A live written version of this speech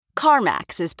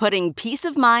CarMax is putting peace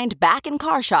of mind back in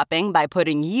car shopping by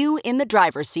putting you in the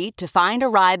driver's seat to find a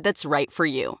ride that's right for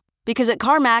you. Because at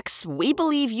CarMax, we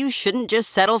believe you shouldn't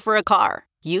just settle for a car.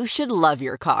 You should love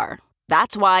your car.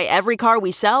 That's why every car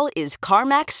we sell is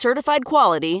CarMax certified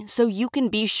quality, so you can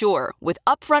be sure with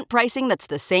upfront pricing that's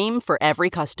the same for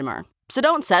every customer. So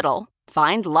don't settle.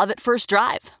 Find love at first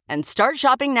drive and start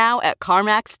shopping now at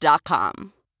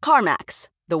CarMax.com. CarMax,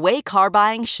 the way car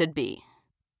buying should be.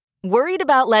 Worried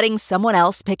about letting someone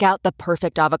else pick out the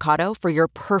perfect avocado for your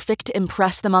perfect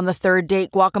impress them on the third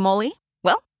date guacamole?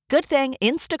 Well, good thing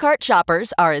Instacart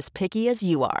shoppers are as picky as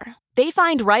you are. They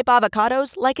find ripe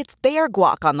avocados like it's their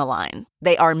guac on the line.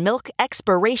 They are milk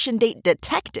expiration date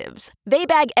detectives. They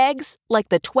bag eggs like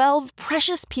the 12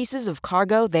 precious pieces of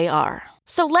cargo they are.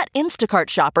 So let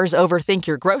Instacart shoppers overthink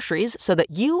your groceries so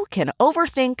that you can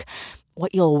overthink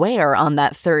what you'll wear on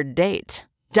that third date.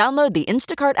 Download the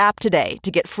Instacart app today to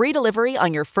get free delivery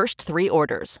on your first 3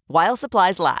 orders, while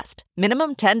supplies last.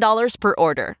 Minimum $10 per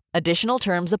order. Additional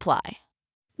terms apply.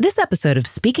 This episode of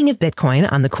Speaking of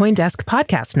Bitcoin on the CoinDesk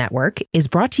Podcast Network is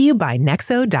brought to you by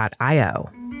Nexo.io.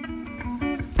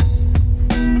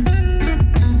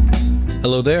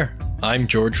 Hello there, I'm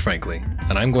George Frankly,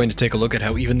 and I'm going to take a look at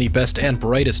how even the best and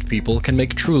brightest people can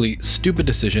make truly stupid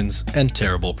decisions and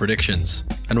terrible predictions,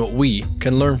 and what we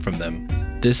can learn from them.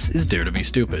 This is Dare to be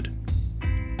Stupid.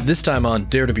 This time on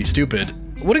Dare to be Stupid,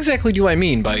 what exactly do I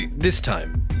mean by this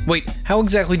time? Wait, how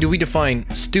exactly do we define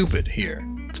stupid here?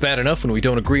 It's bad enough when we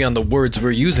don't agree on the words we're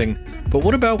using, but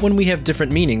what about when we have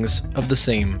different meanings of the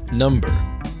same number?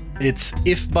 It's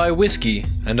If by Whiskey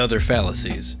and Other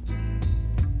Fallacies.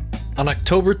 On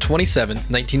October 27,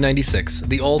 1996,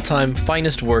 the all-time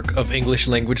finest work of English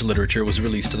language literature was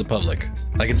released to the public.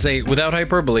 I can say, without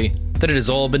hyperbole, that it has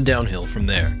all been downhill from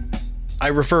there. I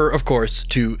refer, of course,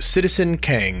 to Citizen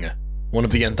Kang, one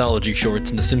of the anthology shorts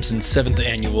in The Simpsons' 7th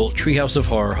annual Treehouse of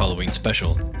Horror Halloween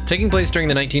special. Taking place during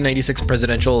the 1996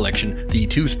 presidential election, the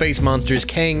 2 space monsters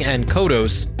Kang and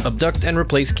Kodos abduct and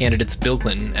replace candidates Bill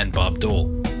Clinton and Bob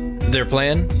Dole. Their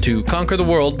plan? To conquer the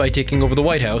world by taking over the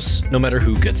White House, no matter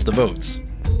who gets the votes.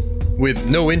 With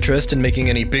no interest in making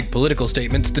any big political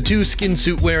statements, the 2 skin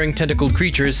suit-wearing tentacled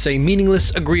creatures say meaningless,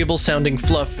 agreeable-sounding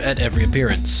fluff at every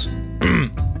appearance.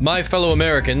 My fellow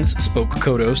Americans, spoke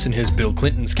Kodos in his Bill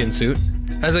Clinton skin suit.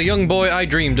 As a young boy, I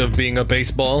dreamed of being a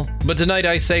baseball, but tonight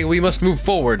I say we must move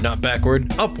forward, not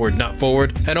backward, upward, not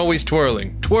forward, and always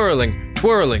twirling, twirling,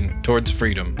 twirling towards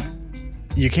freedom.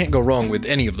 You can't go wrong with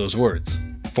any of those words.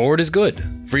 Forward is good,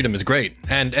 freedom is great,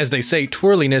 and as they say,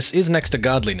 twirliness is next to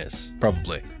godliness,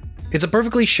 probably. It's a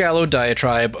perfectly shallow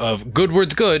diatribe of good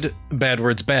words good, bad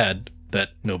words bad, that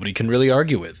nobody can really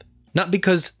argue with. Not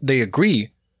because they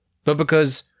agree, but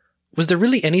because, was there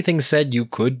really anything said you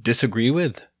could disagree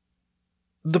with?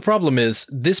 The problem is,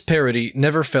 this parody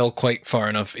never fell quite far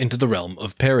enough into the realm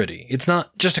of parody. It's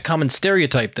not just a common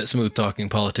stereotype that smooth-talking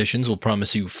politicians will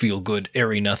promise you feel-good,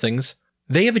 airy nothings.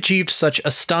 They have achieved such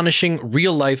astonishing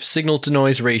real-life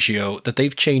signal-to-noise ratio that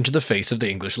they've changed the face of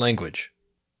the English language.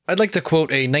 I'd like to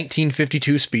quote a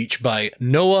 1952 speech by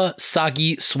Noah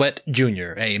Sagi Sweat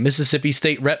Jr., a Mississippi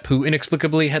state rep who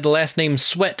inexplicably had the last name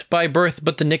Sweat by birth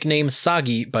but the nickname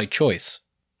Sagi by choice.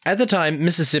 At the time,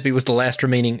 Mississippi was the last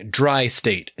remaining dry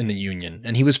state in the Union,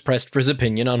 and he was pressed for his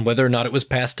opinion on whether or not it was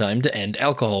past time to end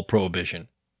alcohol prohibition.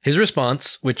 His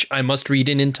response, which I must read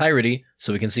in entirety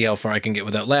so we can see how far I can get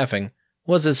without laughing,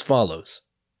 was as follows.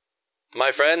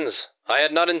 My friends, I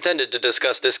had not intended to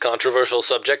discuss this controversial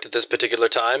subject at this particular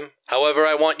time. However,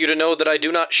 I want you to know that I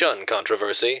do not shun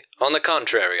controversy. On the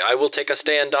contrary, I will take a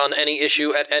stand on any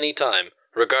issue at any time,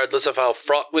 regardless of how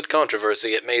fraught with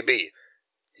controversy it may be.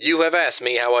 You have asked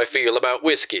me how I feel about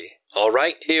whiskey. All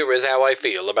right, here is how I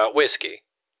feel about whiskey.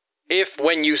 If,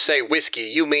 when you say whiskey,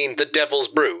 you mean the devil's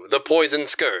brew, the poison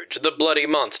scourge, the bloody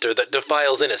monster that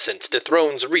defiles innocence,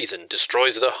 dethrones reason,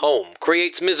 destroys the home,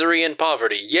 creates misery and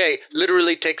poverty, yea,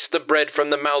 literally takes the bread from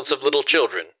the mouths of little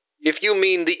children. If you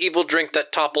mean the evil drink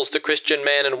that topples the Christian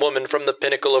man and woman from the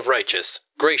pinnacle of righteous,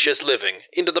 gracious living,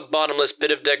 into the bottomless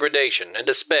pit of degradation, and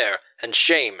despair, and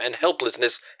shame, and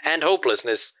helplessness, and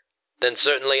hopelessness, then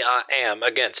certainly I am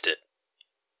against it.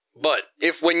 But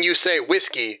if when you say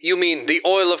whiskey, you mean the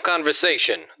oil of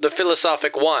conversation, the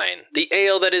philosophic wine, the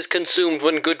ale that is consumed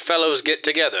when good fellows get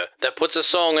together, that puts a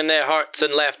song in their hearts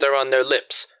and laughter on their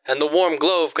lips, and the warm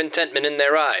glow of contentment in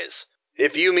their eyes,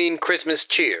 if you mean Christmas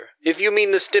cheer, if you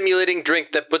mean the stimulating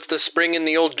drink that puts the spring in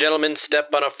the old gentleman's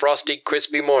step on a frosty,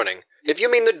 crispy morning, if you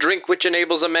mean the drink which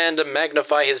enables a man to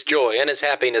magnify his joy and his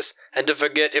happiness, and to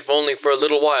forget, if only for a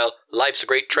little while, life's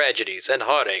great tragedies and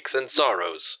heartaches and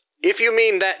sorrows, If you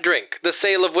mean that drink, the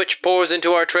sale of which pours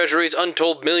into our treasuries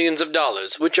untold millions of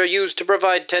dollars, which are used to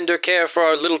provide tender care for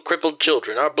our little crippled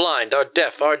children, our blind, our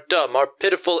deaf, our dumb, our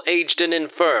pitiful, aged, and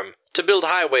infirm, to build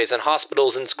highways and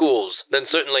hospitals and schools, then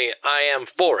certainly I am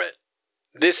for it.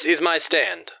 This is my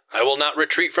stand. I will not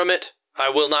retreat from it. I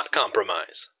will not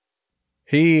compromise.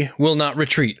 He will not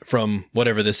retreat from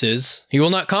whatever this is. He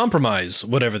will not compromise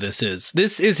whatever this is.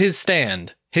 This is his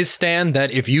stand. His stand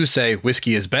that if you say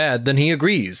whiskey is bad, then he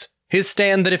agrees. His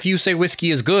stand that if you say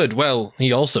whiskey is good, well,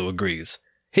 he also agrees.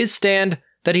 His stand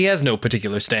that he has no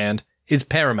particular stand is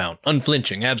paramount,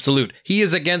 unflinching, absolute. He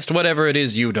is against whatever it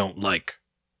is you don't like.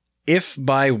 If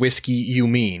by whiskey you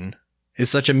mean is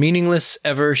such a meaningless,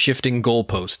 ever-shifting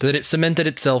goalpost that it cemented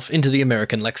itself into the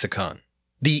American lexicon.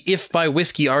 The if by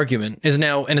whiskey argument is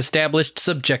now an established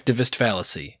subjectivist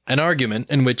fallacy, an argument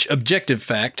in which objective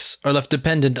facts are left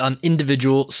dependent on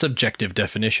individual subjective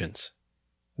definitions.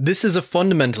 This is a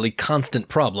fundamentally constant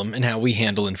problem in how we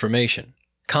handle information.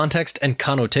 Context and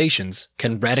connotations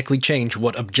can radically change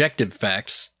what objective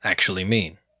facts actually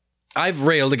mean. I've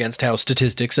railed against how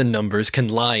statistics and numbers can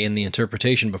lie in the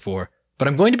interpretation before, but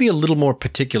I'm going to be a little more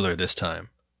particular this time.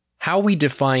 How we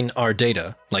define our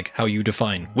data, like how you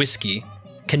define whiskey,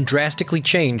 can drastically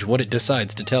change what it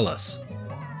decides to tell us.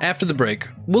 After the break,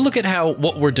 we'll look at how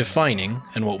what we're defining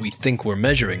and what we think we're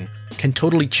measuring can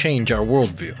totally change our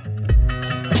worldview.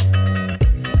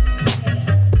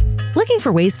 Looking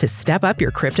for ways to step up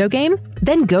your crypto game?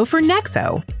 Then go for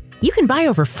Nexo. You can buy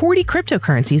over 40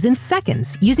 cryptocurrencies in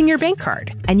seconds using your bank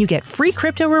card, and you get free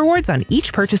crypto rewards on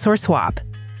each purchase or swap.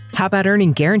 How about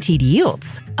earning guaranteed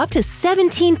yields? Up to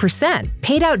 17%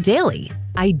 paid out daily.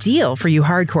 Ideal for you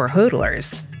hardcore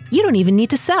hodlers. You don't even need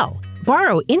to sell.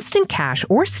 Borrow instant cash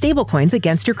or stablecoins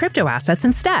against your crypto assets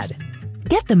instead.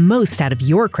 Get the most out of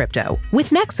your crypto with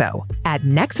Nexo at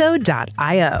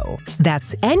nexo.io.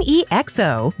 That's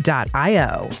NEXO.io.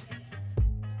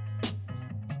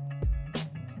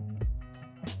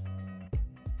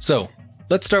 So,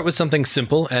 let's start with something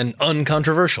simple and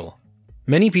uncontroversial.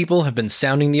 Many people have been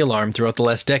sounding the alarm throughout the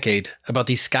last decade about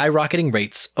the skyrocketing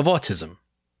rates of autism.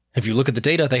 If you look at the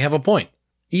data, they have a point.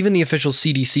 Even the official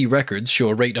CDC records show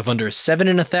a rate of under 7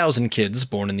 in 1,000 kids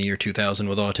born in the year 2000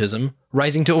 with autism,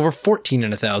 rising to over 14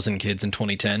 in 1,000 kids in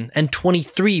 2010 and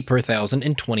 23 per 1,000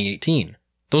 in 2018.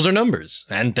 Those are numbers,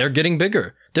 and they're getting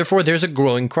bigger. Therefore, there's a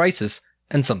growing crisis,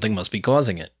 and something must be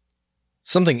causing it.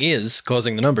 Something is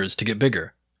causing the numbers to get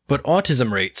bigger, but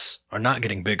autism rates are not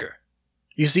getting bigger.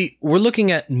 You see, we're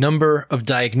looking at number of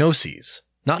diagnoses,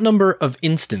 not number of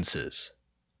instances.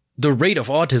 The rate of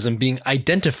autism being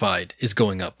identified is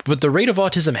going up, but the rate of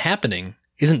autism happening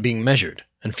isn't being measured,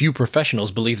 and few professionals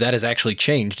believe that has actually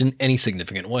changed in any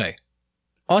significant way.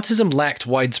 Autism lacked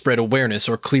widespread awareness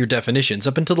or clear definitions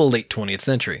up until the late 20th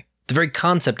century. The very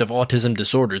concept of autism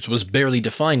disorders was barely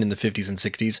defined in the 50s and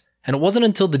 60s, and it wasn't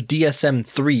until the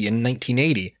DSM-3 in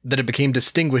 1980 that it became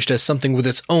distinguished as something with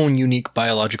its own unique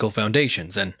biological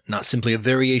foundations, and not simply a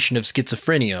variation of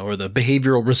schizophrenia or the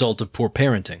behavioral result of poor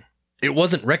parenting. It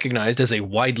wasn't recognized as a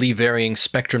widely varying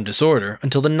spectrum disorder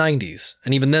until the 90s,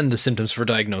 and even then the symptoms for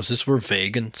diagnosis were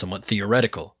vague and somewhat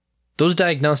theoretical. Those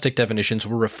diagnostic definitions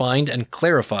were refined and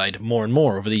clarified more and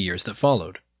more over the years that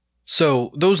followed. So,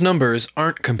 those numbers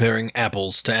aren't comparing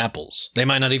apples to apples. They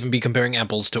might not even be comparing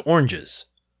apples to oranges.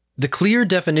 The clear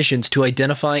definitions to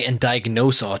identify and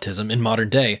diagnose autism in modern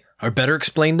day are better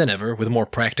explained than ever with more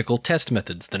practical test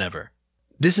methods than ever.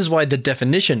 This is why the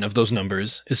definition of those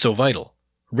numbers is so vital.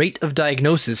 Rate of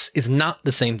diagnosis is not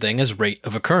the same thing as rate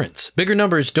of occurrence. Bigger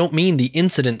numbers don't mean the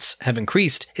incidents have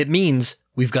increased, it means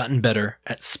we've gotten better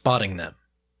at spotting them.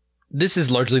 This is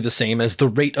largely the same as the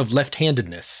rate of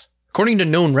left-handedness. According to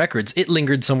known records, it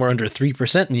lingered somewhere under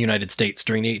 3% in the United States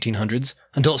during the 1800s,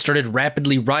 until it started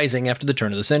rapidly rising after the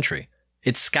turn of the century.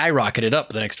 It skyrocketed up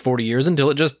the next 40 years until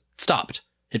it just stopped.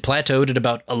 It plateaued at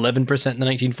about 11% in the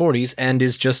 1940s and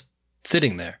is just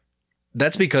sitting there.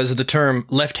 That's because the term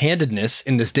left-handedness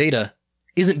in this data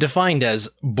isn't defined as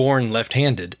born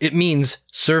left-handed. It means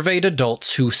surveyed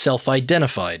adults who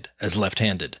self-identified as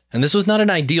left-handed. And this was not an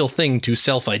ideal thing to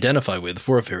self-identify with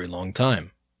for a very long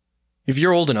time. If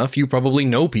you're old enough, you probably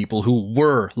know people who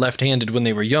were left-handed when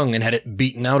they were young and had it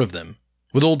beaten out of them.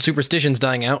 With old superstitions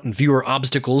dying out and fewer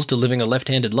obstacles to living a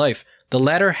left-handed life, the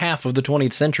latter half of the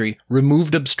 20th century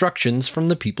removed obstructions from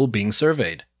the people being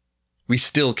surveyed. We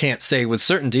still can't say with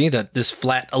certainty that this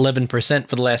flat 11%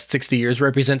 for the last 60 years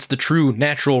represents the true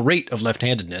natural rate of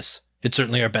left-handedness. It's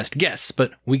certainly our best guess,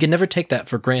 but we can never take that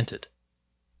for granted.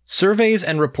 Surveys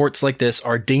and reports like this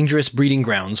are dangerous breeding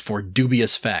grounds for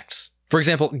dubious facts. For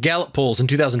example, Gallup polls in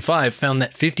 2005 found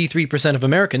that 53% of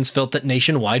Americans felt that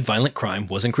nationwide violent crime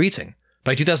was increasing.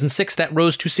 By 2006, that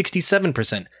rose to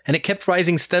 67%, and it kept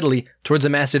rising steadily towards a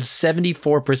massive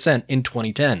 74% in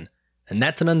 2010. And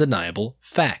that's an undeniable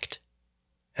fact.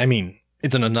 I mean,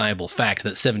 it's an undeniable fact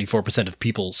that 74% of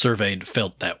people surveyed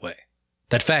felt that way.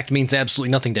 That fact means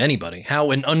absolutely nothing to anybody.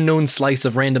 How an unknown slice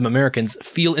of random Americans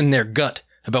feel in their gut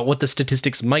about what the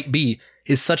statistics might be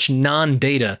is such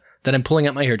non-data that I'm pulling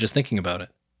out my hair just thinking about it.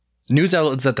 News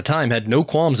outlets at the time had no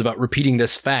qualms about repeating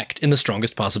this fact in the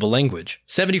strongest possible language.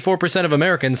 74% of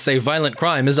Americans say violent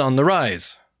crime is on the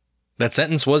rise. That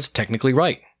sentence was technically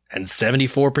right, and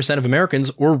 74% of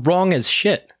Americans were wrong as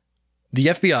shit. The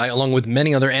FBI, along with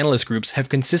many other analyst groups, have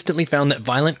consistently found that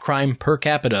violent crime per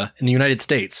capita in the United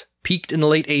States peaked in the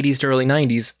late 80s to early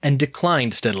 90s and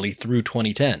declined steadily through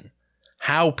 2010.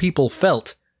 How people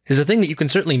felt is a thing that you can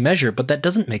certainly measure, but that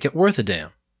doesn't make it worth a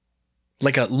damn.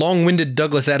 Like a long-winded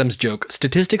Douglas Adams joke,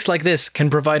 statistics like this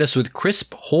can provide us with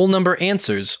crisp, whole-number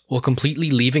answers while completely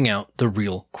leaving out the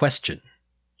real question.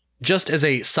 Just as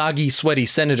a soggy, sweaty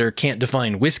senator can't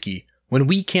define whiskey, when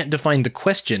we can't define the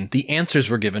question, the answers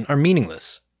we're given are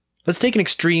meaningless. Let's take an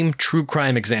extreme true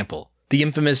crime example, the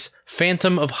infamous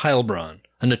Phantom of Heilbronn,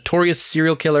 a notorious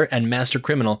serial killer and master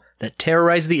criminal that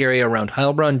terrorized the area around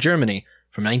Heilbronn, Germany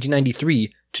from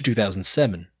 1993 to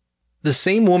 2007. The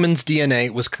same woman's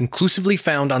DNA was conclusively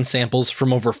found on samples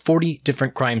from over 40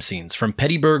 different crime scenes, from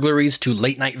petty burglaries to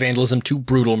late-night vandalism to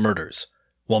brutal murders.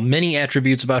 While many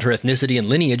attributes about her ethnicity and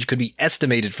lineage could be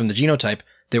estimated from the genotype,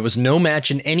 there was no match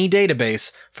in any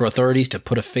database for authorities to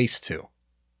put a face to.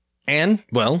 And,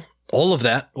 well, all of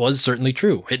that was certainly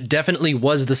true. It definitely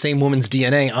was the same woman's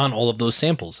DNA on all of those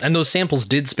samples, and those samples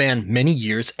did span many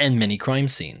years and many crime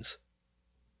scenes.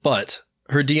 But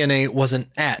her DNA wasn't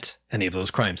at any of those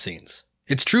crime scenes.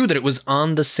 It's true that it was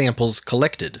on the samples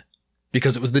collected,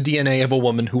 because it was the DNA of a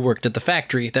woman who worked at the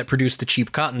factory that produced the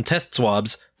cheap cotton test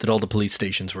swabs that all the police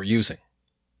stations were using.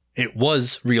 It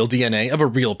was real DNA of a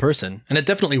real person, and it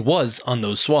definitely was on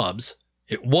those swabs.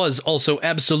 It was also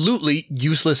absolutely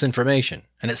useless information,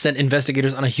 and it sent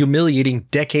investigators on a humiliating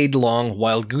decade-long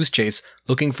wild goose chase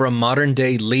looking for a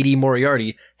modern-day Lady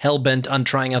Moriarty hell-bent on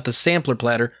trying out the sampler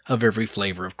platter of every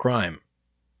flavor of crime.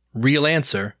 Real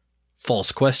answer,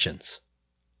 false questions.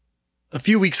 A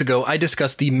few weeks ago, I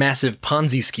discussed the massive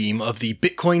Ponzi scheme of the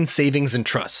Bitcoin Savings and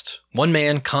Trust. One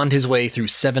man conned his way through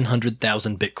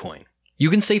 700,000 Bitcoin. You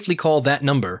can safely call that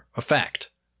number a fact.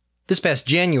 This past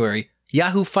January,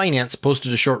 Yahoo Finance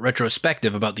posted a short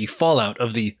retrospective about the fallout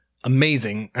of the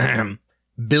amazing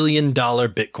billion-dollar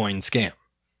Bitcoin scam.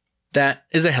 That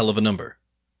is a hell of a number.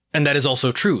 And that is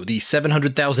also true. The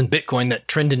 700,000 Bitcoin that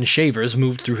Trendon Shavers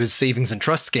moved through his savings and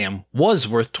trust scam was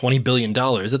worth $20 billion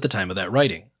at the time of that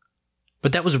writing.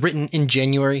 But that was written in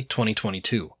January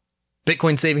 2022.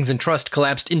 Bitcoin Savings and Trust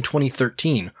collapsed in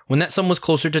 2013, when that sum was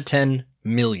closer to 10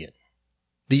 million.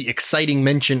 The exciting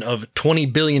mention of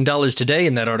 $20 billion today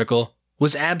in that article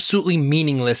was absolutely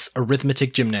meaningless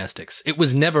arithmetic gymnastics. It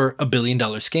was never a $1 billion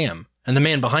scam, and the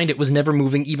man behind it was never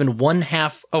moving even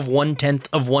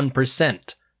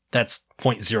 0.1% that's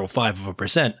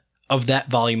 0.05% of that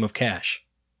volume of cash.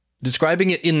 Describing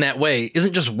it in that way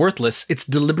isn't just worthless, it's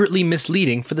deliberately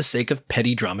misleading for the sake of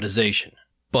petty dramatization.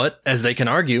 But, as they can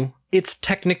argue, it's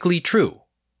technically true.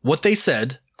 What they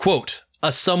said, quote,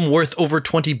 a sum worth over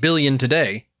 20 billion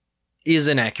today, is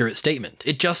an accurate statement.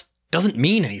 It just doesn't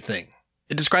mean anything.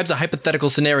 It describes a hypothetical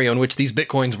scenario in which these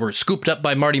bitcoins were scooped up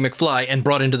by Marty McFly and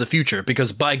brought into the future,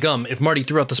 because by gum, if Marty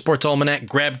threw out the sports almanac,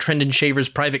 grabbed Trendon Shavers'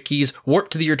 private keys,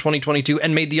 warped to the year 2022,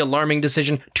 and made the alarming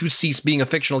decision to cease being a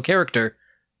fictional character,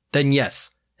 then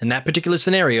yes, in that particular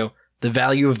scenario, the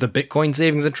value of the Bitcoin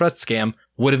Savings and Trust scam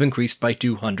would have increased by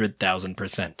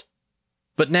 200,000%.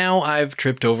 But now I've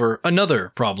tripped over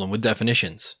another problem with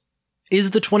definitions.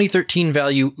 Is the 2013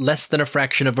 value less than a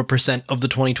fraction of a percent of the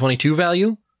 2022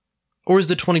 value? Or is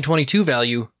the 2022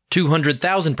 value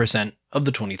 200,000% of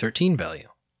the 2013 value?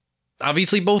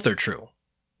 Obviously both are true.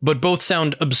 But both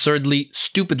sound absurdly,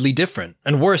 stupidly different.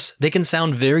 And worse, they can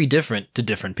sound very different to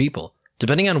different people.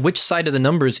 Depending on which side of the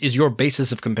numbers is your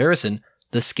basis of comparison,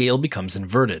 the scale becomes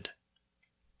inverted.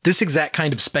 This exact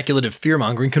kind of speculative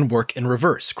fear-mongering can work in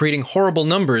reverse, creating horrible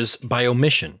numbers by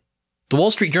omission. The Wall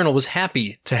Street Journal was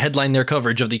happy to headline their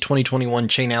coverage of the 2021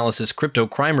 Chainalysis Crypto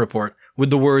Crime Report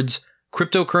with the words,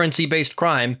 cryptocurrency-based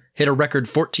crime hit a record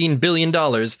 $14 billion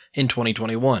in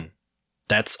 2021.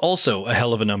 That's also a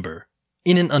hell of a number,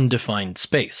 in an undefined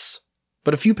space.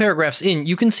 But a few paragraphs in,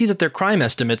 you can see that their crime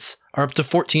estimates are up to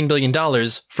 $14 billion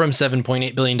from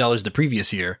 $7.8 billion the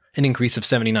previous year, an increase of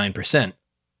 79%.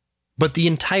 But the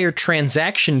entire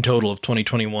transaction total of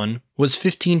 2021 was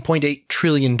 $15.8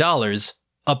 trillion,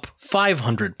 up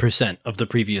 500% of the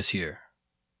previous year.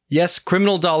 Yes,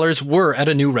 criminal dollars were at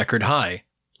a new record high,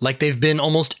 like they've been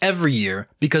almost every year,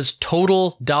 because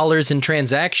total dollars in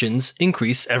transactions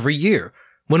increase every year.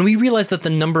 When we realize that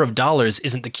the number of dollars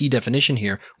isn't the key definition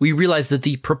here, we realize that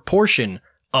the proportion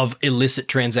of illicit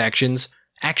transactions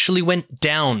actually went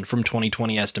down from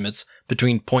 2020 estimates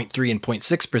between 0.3 and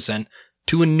 0.6%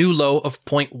 to a new low of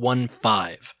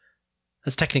 0.15.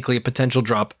 That's technically a potential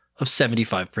drop of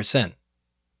 75%.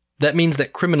 That means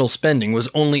that criminal spending was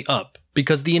only up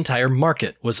because the entire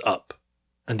market was up,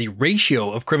 and the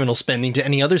ratio of criminal spending to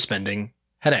any other spending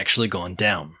had actually gone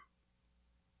down.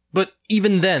 But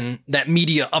even then, that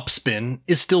media upspin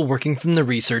is still working from the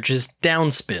research's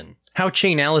downspin. How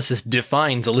Chainalysis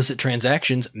defines illicit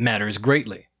transactions matters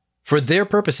greatly. For their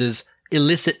purposes,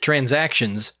 illicit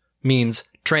transactions means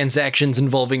transactions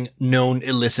involving known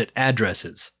illicit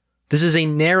addresses. This is a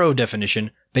narrow definition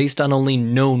based on only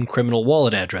known criminal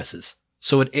wallet addresses,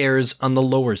 so it errs on the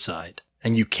lower side,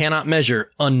 and you cannot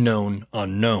measure unknown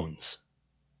unknowns.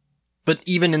 But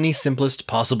even in the simplest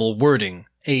possible wording,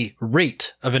 a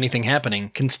rate of anything happening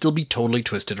can still be totally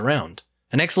twisted around.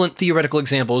 An excellent theoretical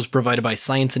example is provided by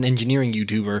science and engineering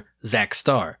YouTuber Zach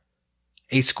Starr.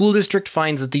 A school district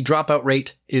finds that the dropout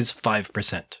rate is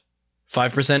 5%.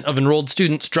 5% of enrolled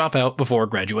students drop out before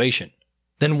graduation.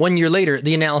 Then 1 year later,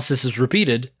 the analysis is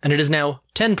repeated, and it is now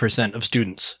 10% of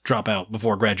students drop out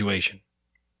before graduation.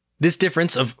 This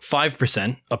difference of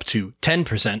 5% up to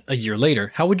 10% a year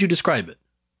later, how would you describe it?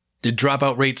 Did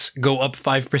dropout rates go up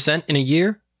 5% in a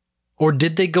year? Or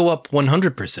did they go up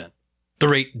 100%? The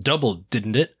rate doubled,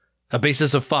 didn't it? A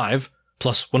basis of 5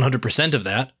 plus 100% of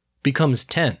that becomes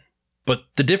 10. But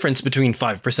the difference between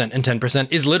 5% and 10%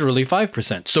 is literally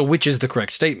 5%, so which is the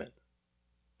correct statement?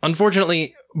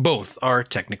 Unfortunately, both are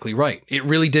technically right. It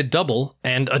really did double,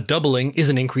 and a doubling is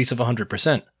an increase of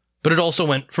 100%. But it also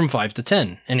went from 5 to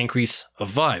 10, an increase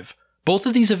of 5. Both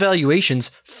of these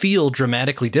evaluations feel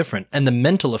dramatically different, and the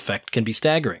mental effect can be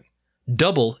staggering.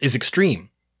 Double is extreme.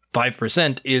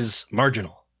 5% is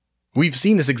marginal. We've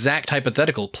seen this exact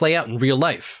hypothetical play out in real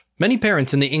life. Many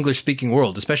parents in the English-speaking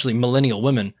world, especially millennial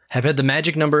women, have had the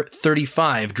magic number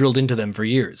 35 drilled into them for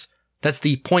years. That's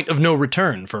the point of no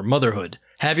return for motherhood.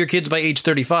 Have your kids by age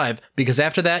 35, because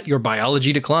after that, your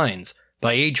biology declines.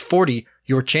 By age 40,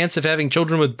 your chance of having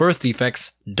children with birth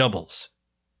defects doubles.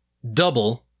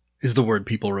 Double is the word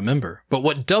people remember, but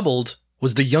what doubled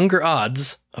was the younger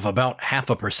odds of about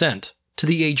 0.5% to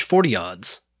the age 40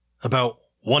 odds, about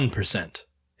 1%.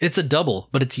 It's a double,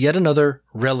 but it's yet another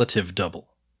relative double.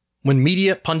 When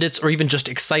media, pundits, or even just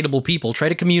excitable people try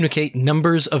to communicate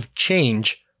numbers of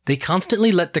change, they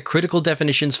constantly let the critical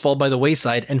definitions fall by the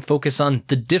wayside and focus on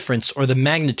the difference or the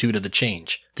magnitude of the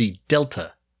change, the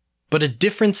delta. But a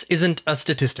difference isn't a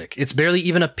statistic. It's barely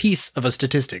even a piece of a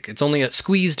statistic. It's only a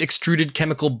squeezed, extruded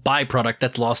chemical byproduct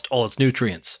that's lost all its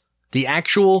nutrients. The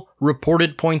actual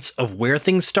reported points of where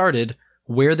things started,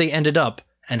 where they ended up,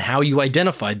 and how you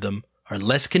identified them are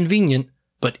less convenient,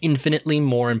 but infinitely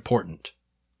more important.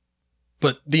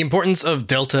 But the importance of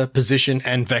delta, position,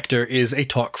 and vector is a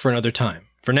talk for another time.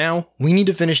 For now, we need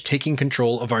to finish taking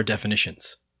control of our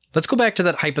definitions. Let's go back to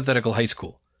that hypothetical high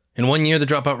school. In 1 year, the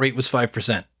dropout rate was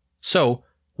 5%. So,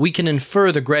 we can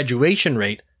infer the graduation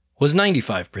rate was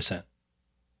 95%.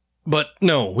 But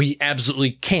no, we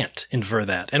absolutely can't infer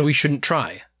that, and we shouldn't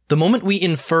try. The moment we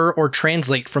infer or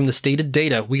translate from the stated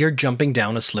data, we are jumping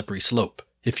down a slippery slope.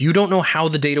 If you don't know how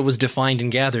the data was defined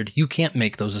and gathered, you can't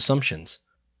make those assumptions.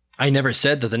 I never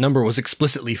said that the number was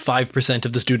explicitly 5%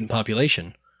 of the student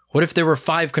population. What if there were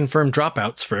 5 confirmed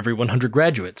dropouts for every 100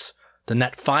 graduates? Then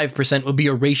that 5% would be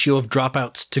a ratio of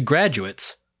dropouts to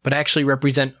graduates, but actually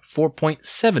represent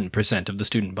 4.7% of the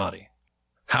student body.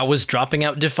 How was dropping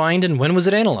out defined and when was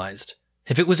it analyzed?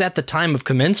 If it was at the time of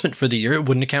commencement for the year, it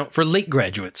wouldn't account for late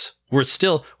graduates. Worse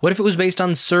still, what if it was based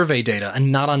on survey data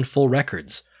and not on full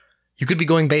records? You could be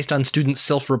going based on students'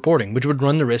 self-reporting, which would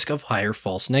run the risk of higher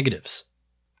false negatives.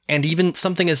 And even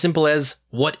something as simple as,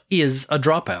 what is a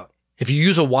dropout? If you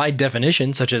use a wide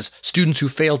definition, such as students who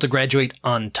fail to graduate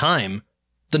on time,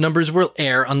 the numbers will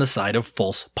err on the side of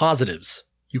false positives.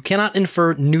 You cannot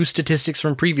infer new statistics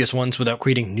from previous ones without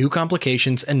creating new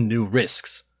complications and new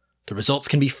risks. The results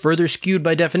can be further skewed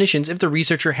by definitions if the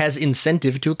researcher has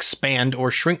incentive to expand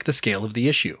or shrink the scale of the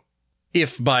issue.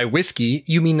 If by whiskey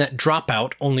you mean that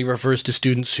dropout only refers to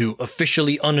students who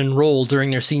officially unenroll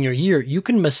during their senior year, you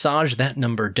can massage that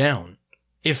number down.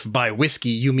 If by whiskey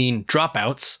you mean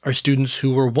dropouts are students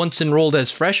who were once enrolled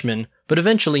as freshmen but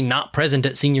eventually not present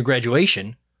at senior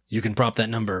graduation, you can prop that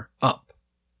number up.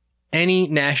 Any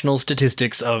national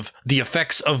statistics of the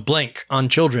effects of blank on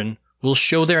children will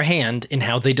show their hand in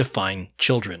how they define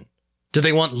children. Do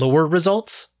they want lower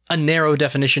results? A narrow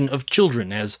definition of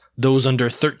children as those under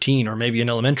 13 or maybe in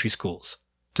elementary schools.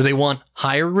 Do they want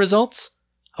higher results?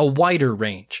 A wider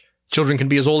range. Children can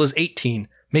be as old as 18,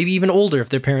 maybe even older if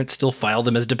their parents still file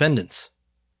them as dependents.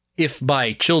 If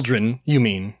by children you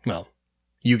mean, well,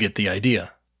 you get the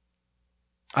idea.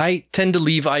 I tend to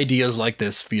leave ideas like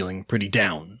this feeling pretty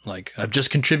down, like I've just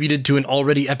contributed to an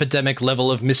already epidemic level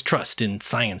of mistrust in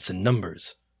science and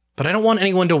numbers. But I don't want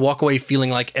anyone to walk away feeling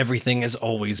like everything is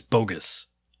always bogus.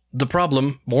 The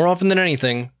problem, more often than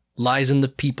anything, lies in the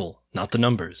people, not the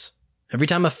numbers. Every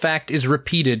time a fact is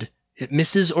repeated, it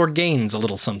misses or gains a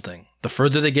little something. The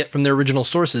further they get from their original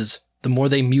sources, the more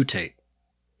they mutate.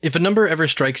 If a number ever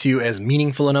strikes you as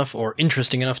meaningful enough or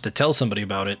interesting enough to tell somebody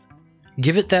about it,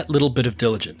 give it that little bit of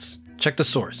diligence. Check the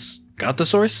source. Got the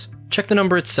source? Check the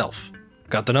number itself.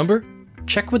 Got the number?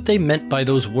 Check what they meant by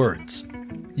those words.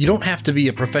 You don't have to be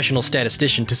a professional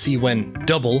statistician to see when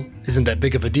double isn't that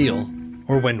big of a deal,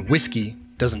 or when whiskey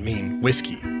doesn't mean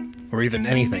whiskey, or even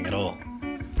anything at all.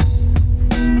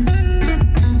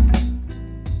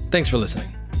 Thanks for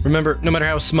listening. Remember, no matter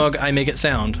how smug I make it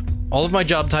sound, all of my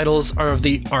job titles are of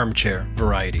the armchair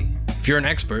variety. If you're an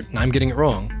expert and I'm getting it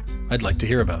wrong, I'd like to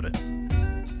hear about it.